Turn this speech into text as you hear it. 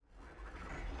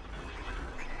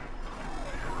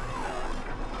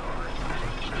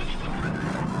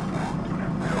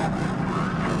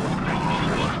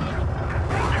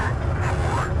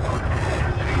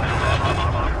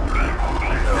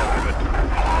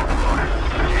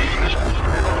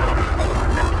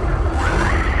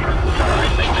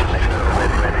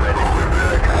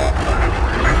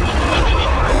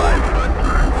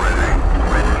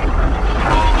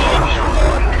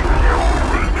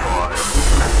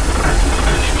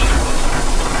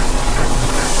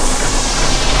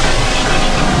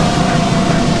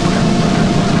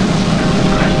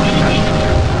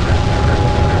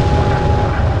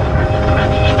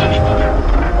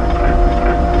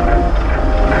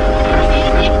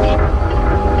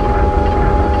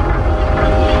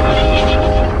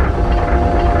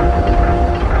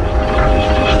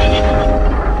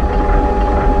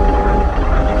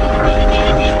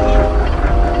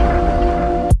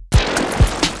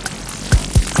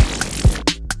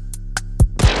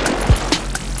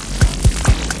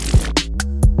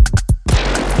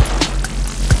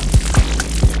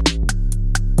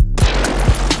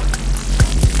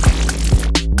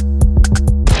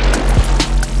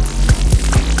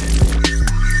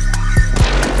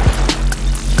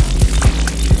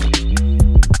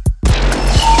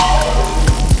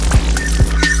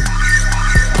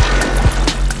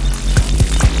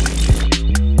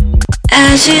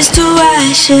Ashes to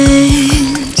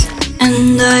ashes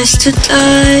and dust to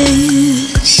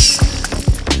dust.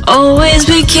 Always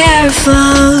be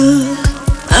careful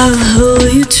of who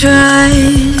you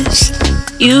trust.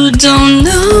 You don't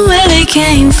know where they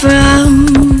came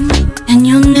from, and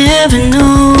you'll never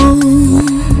know.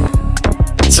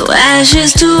 So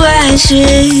ashes to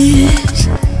ashes,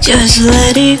 just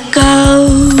let it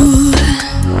go.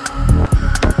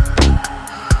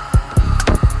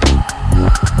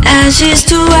 Ashes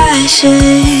to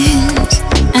ashes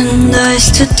and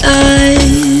dust to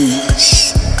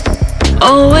dust.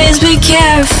 Always be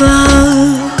careful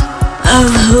of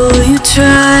who you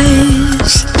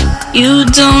trust. You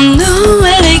don't know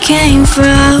where they came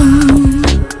from,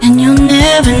 and you'll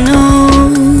never know.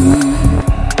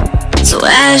 So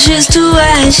ashes to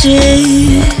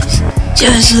ashes,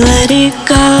 just let it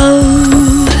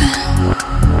go.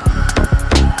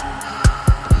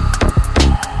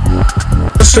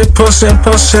 Pussy, pussy,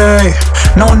 pussy,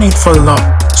 no need for luck.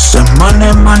 Say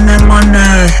money, money,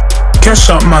 money, cash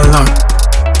out my luck.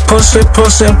 Pussy,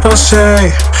 pussy,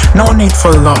 pussy, no need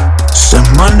for luck. Say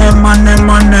money, money,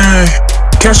 money,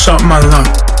 cash out my luck.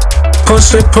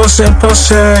 Pussy, pussy,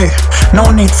 pussy,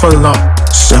 no need for luck.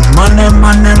 Say money,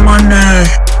 money, money,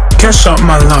 cash out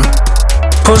my luck.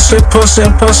 Pussy, pussy,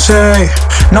 pussy,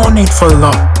 no need for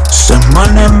luck. Say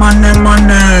money, money,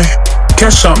 money,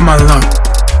 cash out my luck.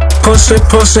 Pussy,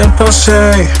 pussy,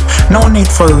 pussy, no need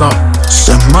for luck.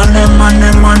 Say money, money,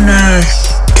 money,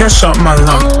 cash out my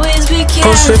luck.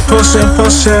 Pussy, pussy,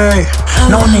 pussy,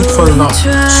 no need for luck.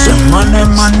 Say money,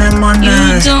 money, money,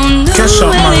 cash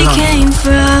out my luck.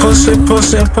 Pussy,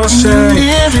 pussy, pussy,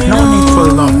 no need for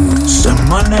luck. Say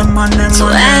money, money,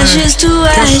 money, ashes to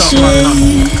cash out my luck.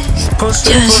 ashes,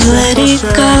 Pussy, just pussy, let it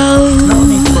pussy, go. no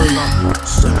need for luck.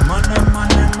 Say money,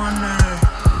 money, money,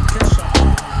 cash out my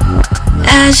luck.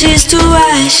 Ashes to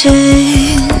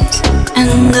ashes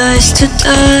and dust to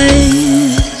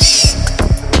dust.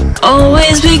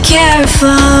 Always be careful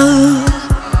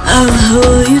of who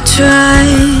you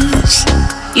trust.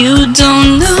 You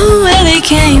don't know where they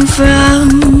came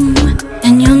from,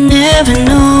 and you'll never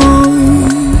know.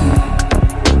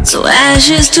 So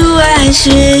ashes to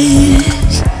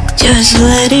ashes, just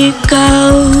let it go.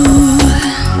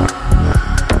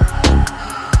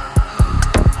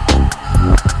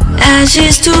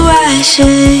 Ashes to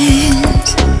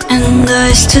ashes and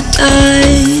dust to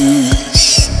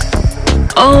dust.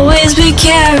 Always be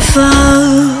careful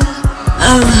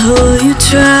of who you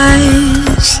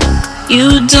trust.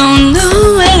 You don't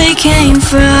know where they came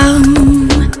from,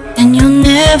 and you'll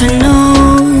never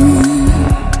know.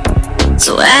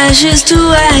 So ashes to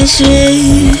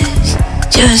ashes,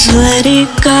 just let it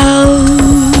go.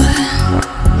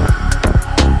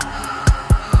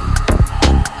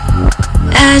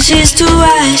 Ashes to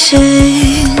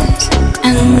ashes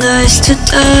and dust to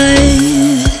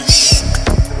dust.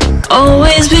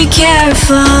 Always be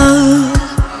careful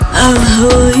of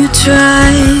who you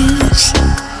trust.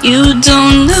 You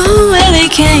don't know where they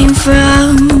came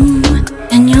from,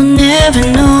 and you'll never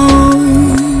know.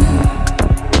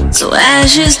 So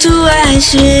ashes to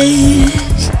ashes,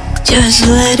 just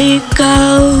let it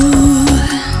go.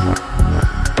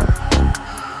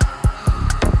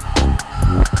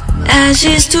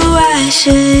 Ashes to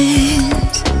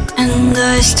ashes and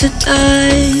dust to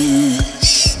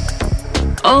dust.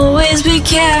 Always be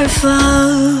careful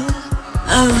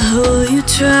of who you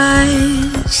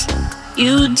trust.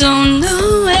 You don't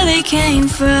know where they came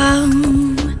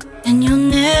from, and you'll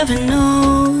never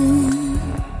know.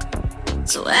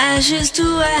 So ashes to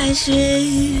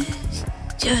ashes,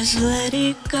 just let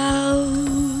it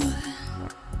go.